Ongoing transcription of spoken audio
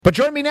But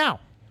join me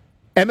now.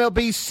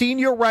 MLB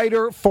senior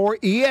writer for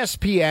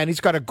ESPN. He's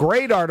got a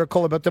great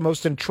article about the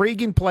most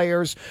intriguing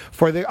players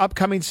for the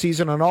upcoming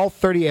season on all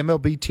 30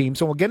 MLB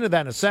teams, and we'll get into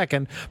that in a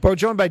second. But we're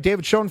joined by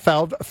David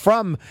Schoenfeld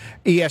from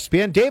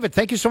ESPN. David,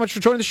 thank you so much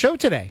for joining the show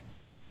today.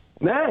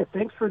 Nah,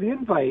 thanks for the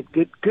invite.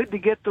 Good to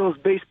get those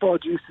baseball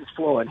juices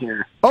flowing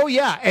here. Oh,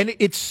 yeah, and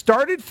it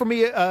started for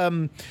me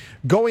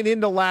going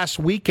into last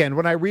weekend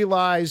when I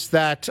realized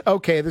that,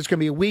 okay, there's going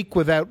to be a week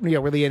without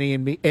really any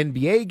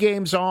NBA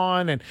games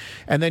on, and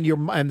then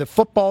the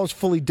football is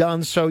fully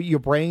done, so your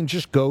brain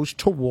just goes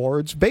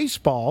towards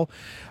baseball.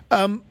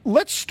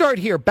 Let's start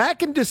here.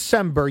 Back in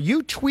December,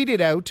 you tweeted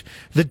out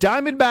the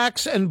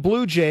Diamondbacks and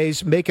Blue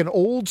Jays make an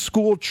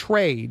old-school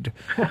trade.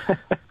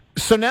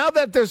 So now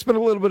that there's been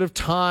a little bit of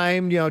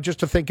time, just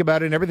to think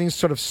about it, and everything's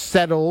sort of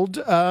settled,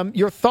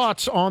 your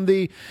thoughts on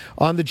the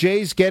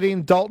Jays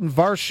getting Dalton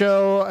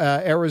Varsho,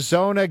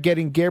 Arizona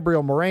getting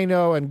Gabriel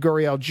Moreno and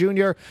Gurriel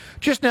Jr.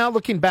 Just now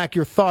looking back,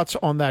 your thoughts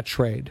on that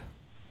trade?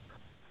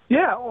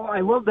 Yeah, well,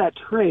 I love that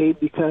trade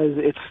because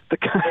it's the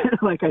kind,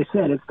 like I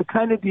said, it's the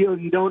kind of deal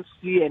you don't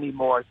see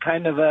anymore.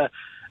 Kind of a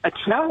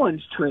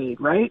challenge trade,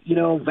 right?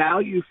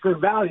 Value for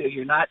value.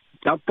 You're not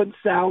dumping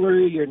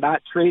salary. You're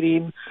not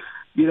trading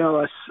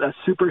a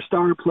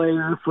superstar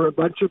player for a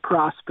bunch of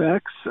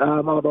prospects,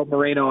 although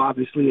Moreno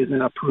obviously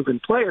isn't a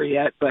proven player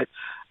yet, but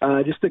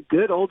just a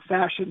good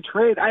old-fashioned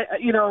trade.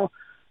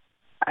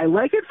 I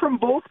like it from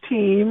both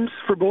teams.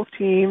 For both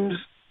teams,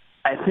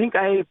 I think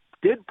I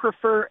did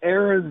prefer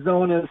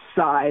Arizona's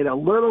side a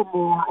little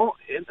more.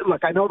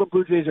 Look, I know the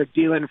Blue Jays are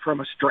dealing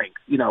from a strength,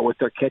 with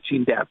their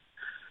catching depth.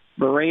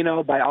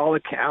 Moreno, by all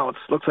accounts,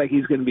 looks like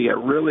he's going to be a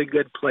really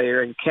good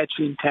player, and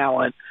catching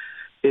talent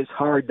is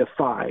hard to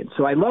find.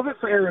 So I love it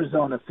for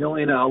Arizona,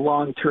 filling a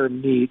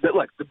long-term need. But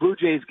look, the Blue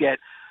Jays get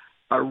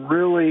a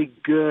really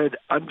good,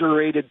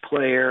 underrated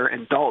player,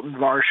 and Dalton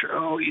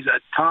Varsho. He's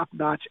a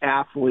top-notch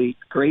athlete,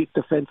 great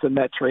defensive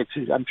metrics,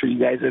 I'm sure you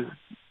guys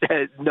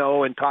have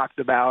know and talked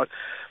about.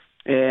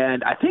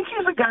 And I think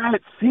he's a guy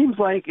that seems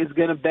like is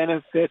going to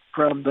benefit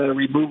from the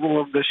removal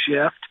of the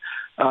shift,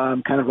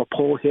 kind of a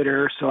pull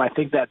hitter. So I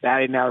think that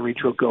batting average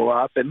will go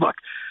up. And look,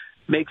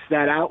 makes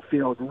that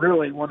outfield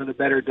really one of the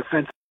better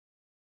defensive,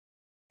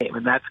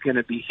 and that's going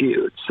to be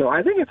huge. So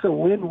I think it's a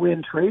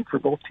win-win trade for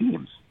both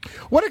teams.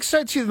 What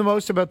excites you the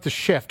most about the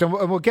shift? And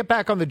we'll get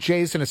back on the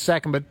Jays in a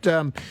second,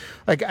 but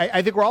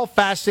I think we're all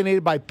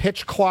fascinated by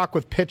pitch clock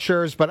with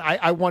pitchers, but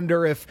I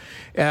wonder if,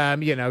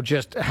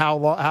 just how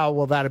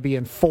will that be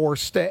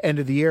enforced at the end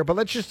of the year. But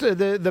let's just,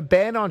 the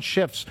ban on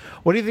shifts,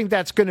 what do you think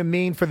that's going to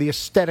mean for the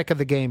aesthetic of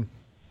the game?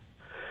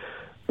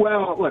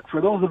 Well, look,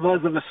 for those of us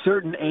of a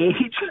certain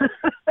age.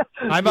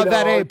 I'm of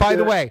that age. By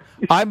the way,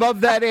 I'm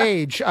of that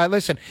age.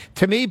 Listen,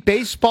 to me,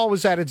 baseball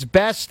was at its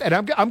best, and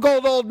I'm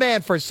going old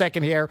man for a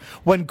second here,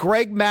 when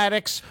Greg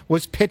Maddux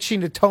was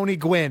pitching to Tony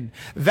Gwynn.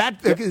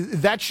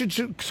 That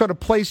should sort of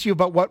place you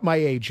about what my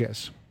age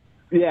is.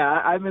 Yeah,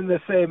 I'm in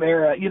the same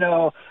era.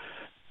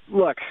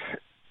 Look,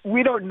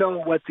 we don't know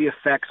what the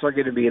effects are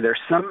going to be. There's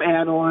some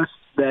analysts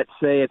that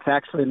say it's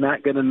actually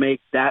not going to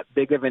make that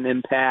big of an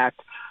impact.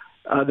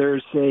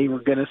 Others say we're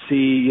going to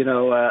see,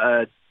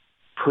 a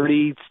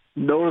pretty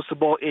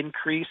noticeable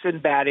increase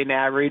in batting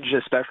average,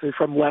 especially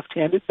from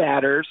left-handed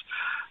batters.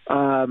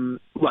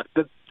 Look,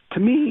 to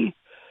me,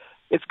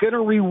 it's going to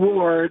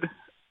reward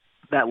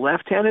that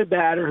left-handed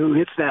batter who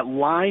hits that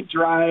line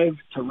drive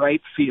to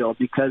right field,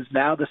 because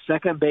now the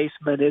second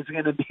baseman is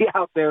going to be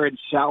out there in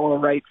shallow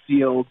right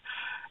field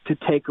to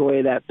take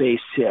away that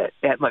base hit.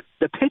 And look,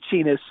 the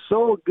pitching is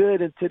so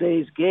good in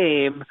today's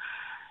game,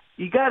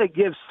 you got to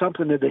give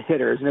something to the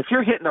hitters. And if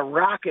you're hitting a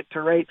rocket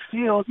to right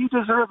field, you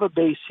deserve a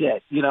base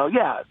hit.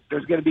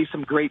 There's going to be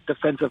some great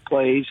defensive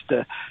plays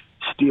to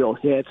steal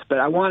hits, but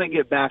I want to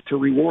get back to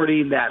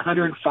rewarding that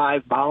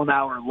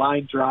 105-mile-an-hour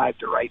line drive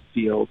to right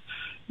field.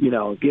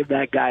 Give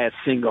that guy a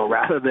single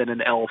rather than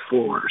an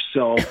L4.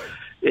 So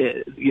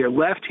your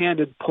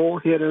left-handed pull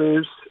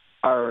hitters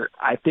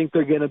I think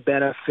they're going to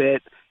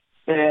benefit.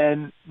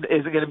 And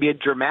is it going to be a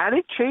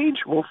dramatic change?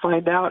 We'll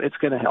find out. It's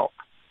going to help.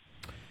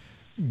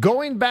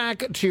 Going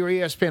back to your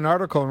ESPN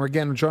article, and we're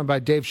again joined by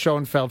Dave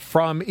Schoenfeld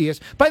from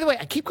ESPN. By the way,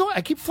 I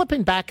keep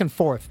flipping back and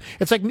forth.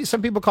 It's like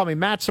some people call me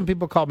Matt, some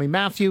people call me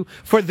Matthew.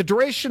 For the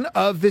duration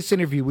of this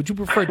interview, would you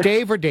prefer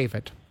Dave or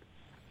David?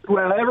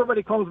 Well,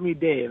 everybody calls me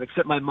Dave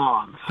except my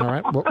mom. All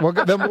right,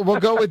 we'll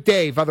go with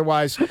Dave.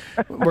 Otherwise,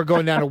 we're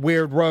going down a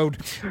weird road.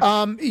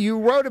 You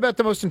wrote about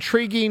the most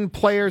intriguing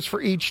players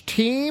for each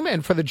team,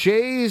 and for the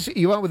Jays,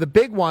 you went with a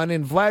big one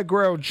in Vlad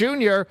Guerrero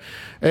Jr.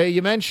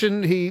 You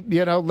mentioned he,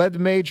 led the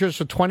majors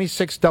with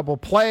 26 double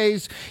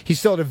plays. He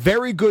still had a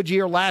very good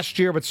year last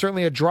year, but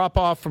certainly a drop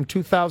off from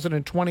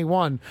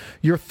 2021.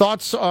 Your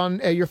thoughts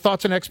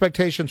and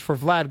expectations for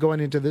Vlad going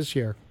into this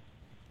year?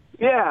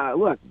 Yeah,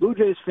 look, Blue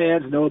Jays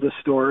fans know the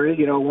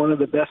story. One of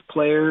the best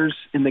players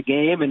in the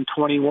game in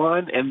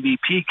 21,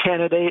 MVP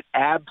candidate,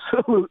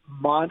 absolute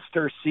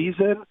monster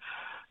season.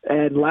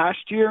 And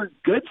last year,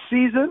 good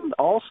season,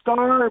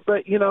 all-star,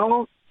 but,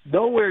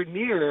 nowhere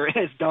near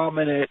as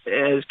dominant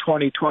as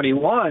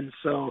 2021.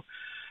 So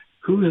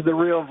who's the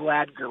real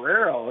Vlad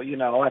Guerrero? You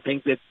know, I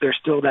think that there's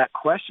still that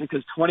question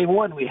because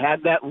 21, we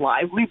had that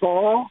lively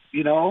ball.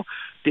 You know,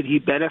 did he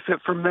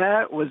benefit from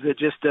that? Was it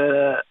just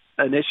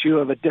an issue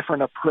of a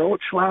different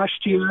approach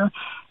last year?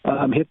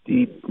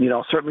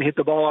 Certainly hit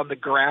the ball on the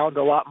ground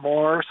a lot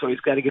more. So he's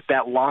got to get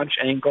that launch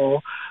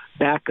angle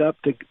back up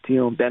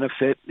to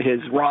benefit his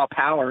raw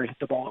power and hit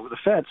the ball over the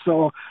fence.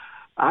 So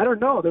I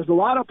don't know. There's a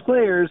lot of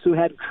players who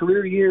had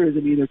career years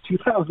in either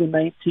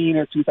 2019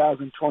 or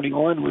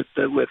 2021 with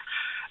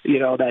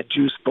that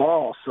juice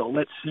ball. So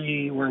let's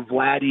see where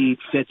Vladdy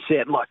fits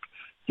in. Look,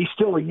 he's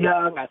still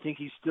young. I think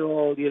he's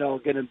still,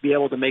 going to be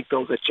able to make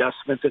those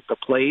adjustments at the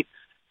plate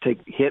to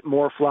hit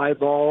more fly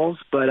balls.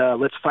 But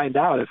let's find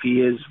out if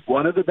he is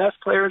one of the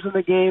best players in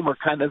the game or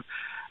kind of,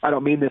 I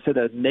don't mean this in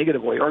a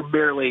negative way, or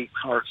merely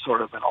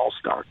sort of an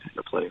all-star kind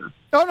of player.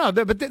 Oh, no,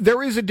 but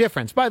there is a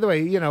difference. By the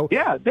way,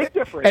 Yeah, big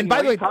difference. And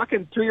by the way,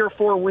 talking 3 or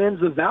 4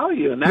 wins of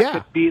value, and that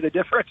could be the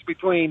difference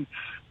between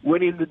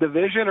winning the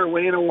division or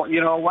winning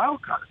a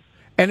wild card.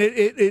 And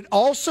it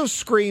also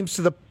screams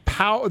to the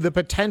power, the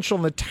potential,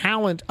 and the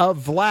talent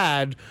of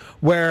Vlad,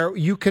 where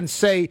you can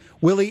say,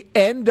 will he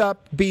end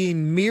up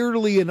being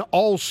merely an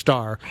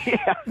all-star?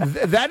 Yeah.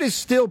 That is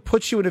still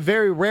puts you in a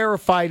very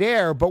rarefied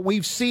air, but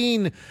we've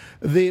seen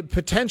the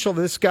potential of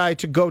this guy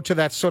to go to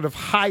that sort of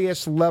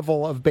highest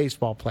level of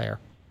baseball player.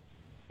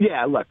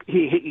 Yeah, look,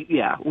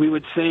 we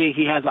would say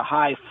he has a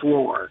high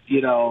floor,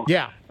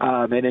 Yeah.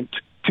 And in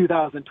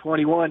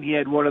 2021, he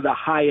had one of the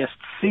highest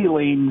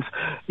ceilings,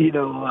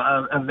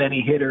 of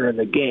any hitter in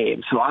the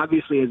game. So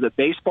obviously, as a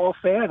baseball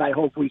fan, I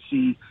hope we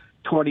see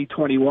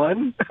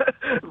 2021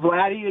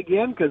 Vladdy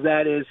again, because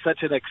that is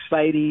such an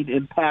exciting,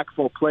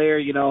 impactful player.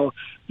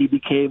 He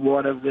became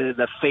one of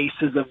the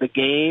faces of the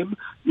game,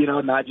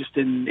 not just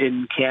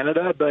in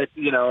Canada, but,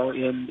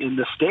 in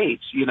the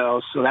States,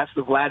 so that's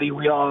the Vladdy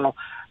we all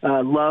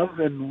love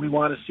and we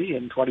want to see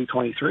in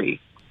 2023.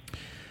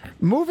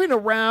 Moving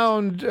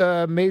around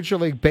Major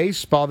League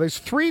Baseball, there's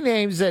 3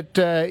 names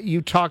that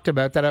you talked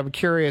about that I'm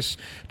curious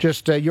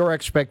just your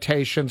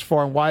expectations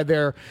for and why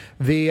they're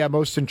the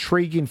most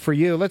intriguing for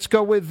you. Let's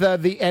go with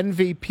the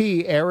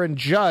MVP, Aaron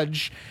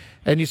Judge.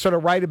 And you sort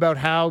of write about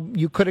how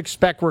you could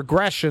expect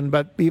regression,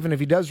 but even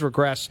if he does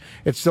regress,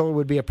 it still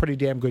would be a pretty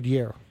damn good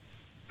year.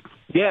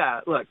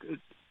 Yeah, look,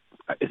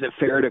 is it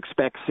fair to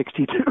expect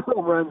 62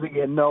 home runs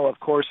again? No,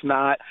 of course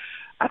not.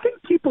 I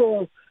think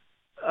people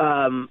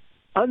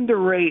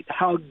underrate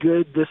how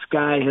good this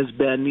guy has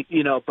been,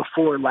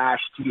 before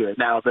last year.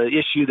 Now, the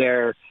issue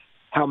there,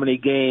 how many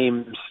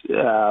games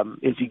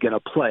is he going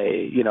to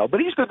play, But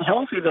he's been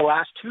healthy the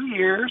last 2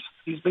 years.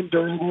 He's been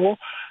durable,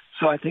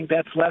 so I think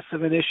that's less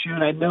of an issue.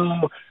 And I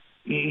know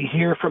you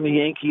hear from the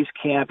Yankees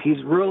camp,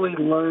 he's really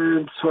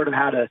learned sort of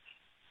how to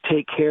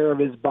take care of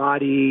his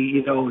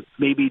body,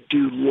 maybe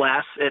do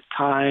less at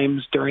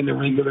times during the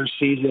regular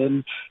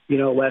season,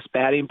 less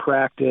batting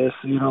practice,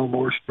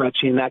 more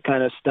stretching, that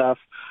kind of stuff.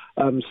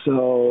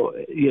 So,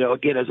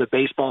 again, as a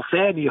baseball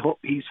fan, you hope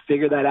he's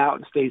figured that out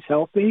and stays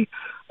healthy.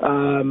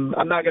 I'm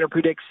not going to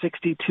predict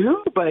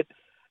 62, but,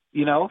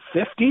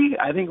 50,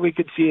 I think we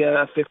could see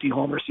a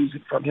 50-homer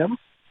season from him.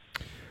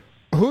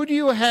 Who do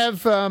you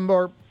have,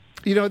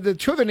 the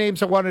 2 other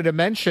names I wanted to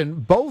mention,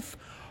 both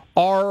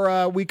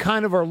are, we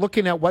kind of are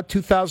looking at what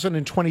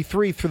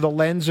 2023 through the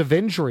lens of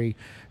injury.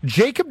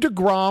 Jacob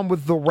deGrom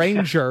with the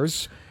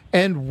Rangers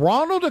and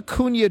Ronald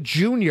Acuna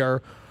Jr.,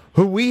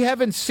 who we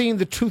haven't seen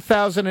the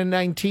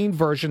 2019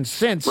 version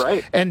since.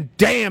 Right. And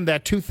damn,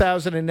 that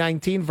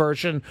 2019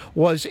 version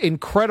was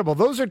incredible.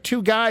 Those are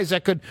 2 guys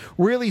that could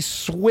really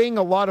swing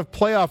a lot of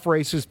playoff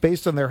races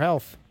based on their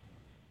health.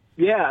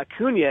 Yeah,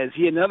 Acuna, is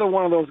he another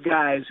one of those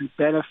guys who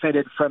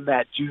benefited from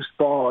that juice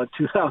ball in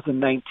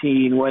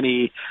 2019 when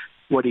he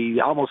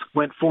almost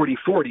went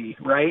 40-40,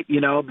 right?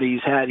 But he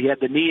had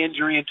the knee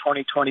injury in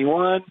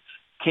 2021,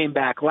 came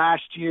back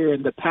last year,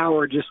 and the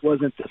power just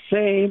wasn't the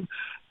same.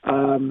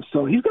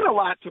 So he's got a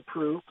lot to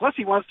prove. Plus,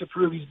 he wants to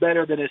prove he's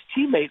better than his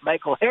teammate,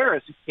 Michael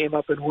Harris, who came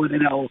up and won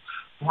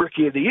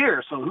Rookie of the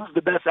Year. So who's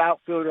the best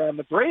outfielder on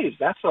the Braves?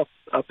 That's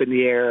up in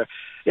the air.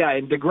 Yeah,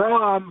 and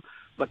deGrom,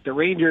 look, the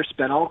Rangers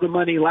spent all the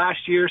money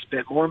last year,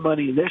 spent more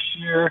money this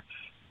year.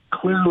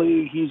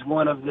 Clearly, he's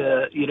one of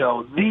the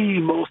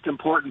most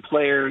important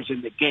players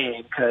in the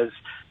game because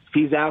if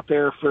he's out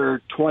there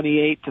for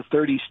 28 to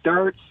 30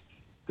 starts,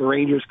 the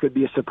Rangers could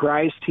be a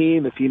surprise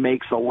team. If he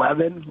makes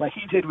 11, like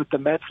he did with the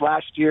Mets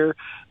last year,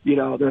 they're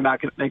not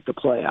going to make the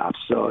playoffs.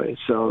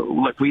 So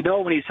look, we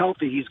know when he's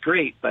healthy, he's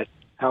great, but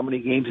how many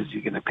games is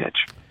he going to pitch?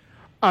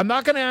 I'm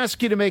not going to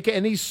ask you to make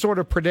any sort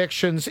of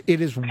predictions.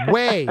 It is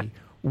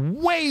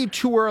way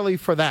too early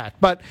for that.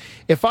 But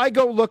if I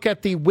go look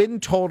at the win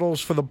totals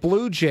for the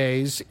Blue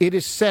Jays, it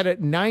is set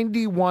at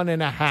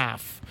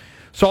 91.5.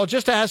 So I'll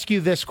just ask you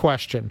this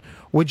question.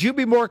 Would you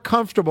be more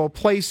comfortable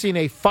placing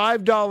a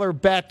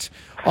 $5 bet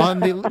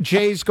on the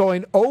Jays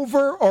going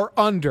over or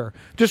under?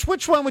 Just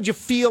which one would you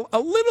feel a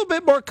little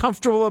bit more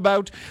comfortable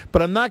about?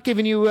 But I'm not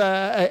giving you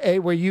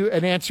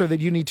an answer that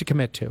you need to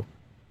commit to.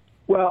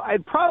 Well,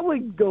 I'd probably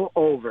go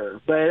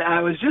over, but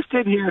I was just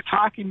in here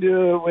talking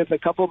with a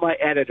couple of my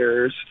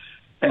editors,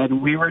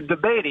 and we were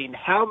debating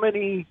how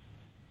many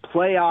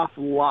playoff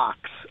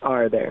locks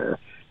are there.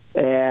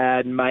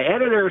 And my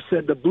editor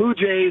said the Blue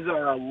Jays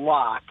are a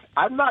lock.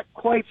 I'm not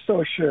quite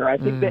so sure. I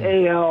think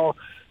the AL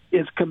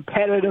is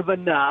competitive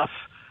enough,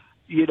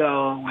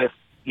 with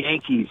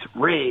Yankees,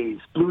 Rays,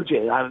 Blue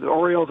Jays. The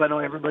Orioles, I know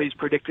everybody's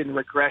predicting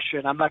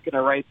regression. I'm not going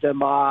to write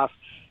them off.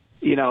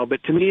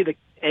 But to me, the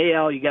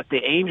AL, you got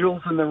the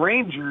Angels and the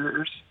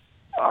Rangers.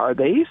 Are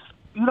they,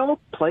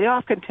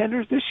 playoff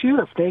contenders this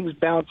year? If things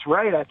bounce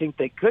right, I think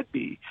they could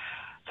be.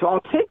 So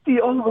I'll take the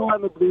over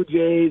on the Blue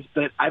Jays,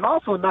 but I'm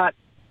also not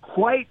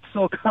quite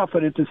so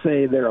confident to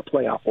say they're a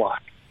playoff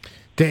lock.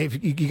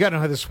 Dave, you got to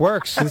know how this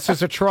works. This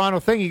is a Toronto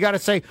thing. You got to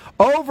say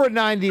over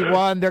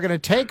 91. They're going to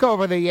take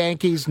over the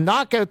Yankees,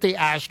 knock out the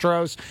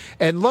Astros,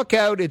 and look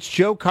out, it's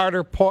Joe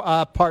Carter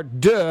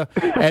Part 2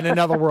 and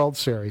another World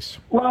Series.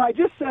 Well, I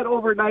just said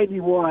over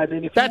 91,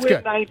 and if That's you win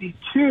good.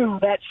 92,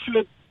 that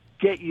should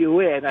get you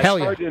in. It's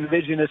hard to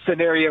envision a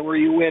scenario where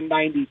you win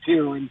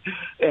 92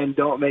 and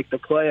don't make the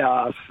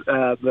playoffs.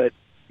 But,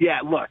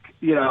 yeah, look,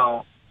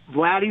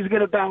 Vladdy's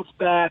going to bounce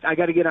back. I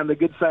got to get on the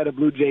good side of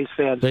Blue Jays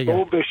fans.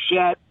 Bo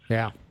Bichette.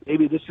 Yeah.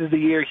 Maybe this is the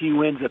year he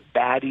wins a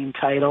batting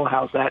title.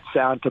 How's that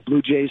sound to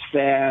Blue Jays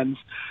fans?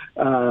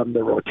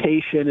 The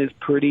rotation is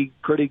pretty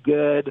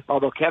good.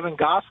 Although Kevin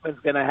Gossman's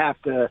going to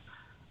have to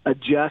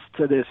adjust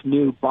to this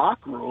new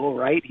Bach rule,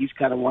 right? He's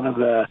kind of one of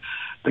the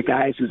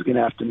guys who's going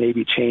to have to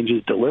maybe change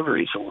his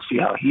delivery. So we'll see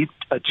how he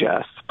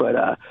adjusts.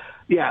 But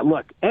yeah,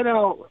 look,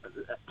 NL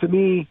to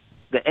me,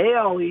 the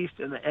AL East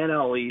and the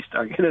NL East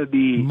are going to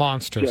be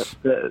monsters,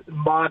 just the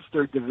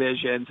monster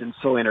divisions, and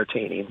so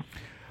entertaining.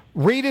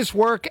 Read his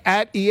work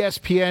at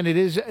ESPN. It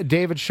is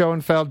David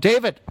Schoenfeld.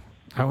 David,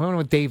 I went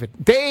with David.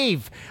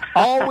 Dave,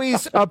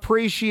 always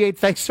appreciate.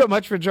 Thanks so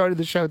much for joining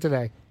the show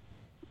today.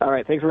 All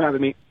right, thanks for having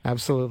me.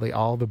 Absolutely,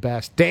 all the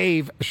best.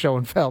 Dave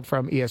Schoenfeld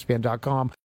from ESPN.com.